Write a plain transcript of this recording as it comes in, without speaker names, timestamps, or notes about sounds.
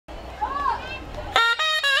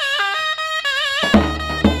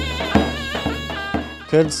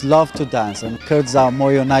Kurds love to dance, and Kurds are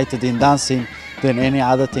more united in dancing than any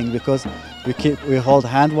other thing because we hold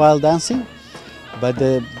hand while dancing. But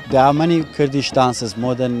there are many Kurdish dances,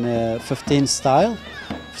 more than 15 styles.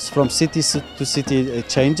 From city to city it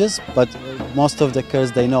changes, but most of the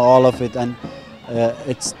Kurds, they know all of it, and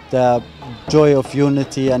it's the joy of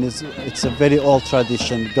unity, and it's a very old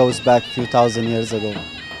tradition. It goes back a few thousand years ago.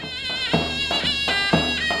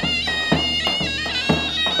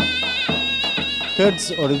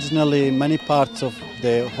 Kurds originally in many parts of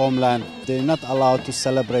their homeland, they're not allowed to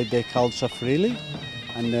celebrate their culture freely.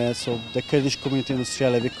 And so the Kurdish community in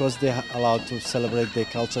Australia, because they're allowed to celebrate their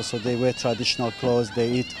culture, so they wear traditional clothes,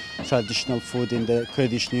 they eat traditional food in the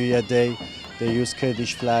Kurdish New Year Day, they use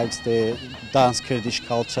Kurdish flags, they dance Kurdish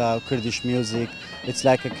culture, Kurdish music. It's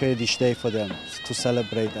like a Kurdish day for them to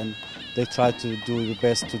celebrate, and they try to do the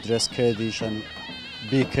best to dress Kurdish and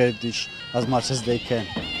be Kurdish as much as they can.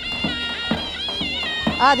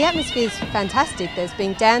 The atmosphere is fantastic. There's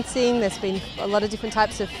been dancing, there's been a lot of different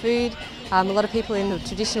types of food, a lot of people in the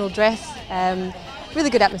traditional dress.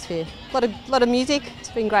 Really good atmosphere. A lot of music.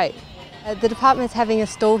 It's been great. The department's having a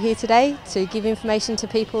stall here today to give information to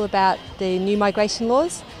people about the new migration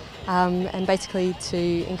laws and basically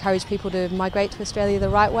to encourage people to migrate to Australia the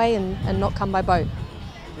right way and not come by boat.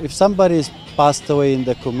 If somebody's passed away in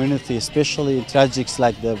the community, especially in tragics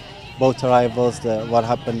like the boat arrivals, what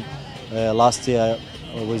happened last year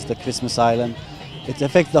with the Christmas Island, it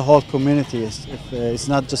affects the whole community. It's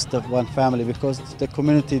not just the one family, because the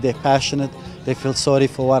community, they're passionate, they feel sorry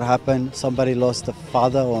for what happened. Somebody lost the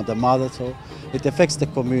father or the mother, so it affects the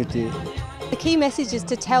community. The key message is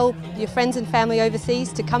to tell your friends and family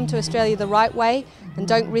overseas to come to Australia the right way and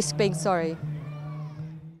don't risk being sorry.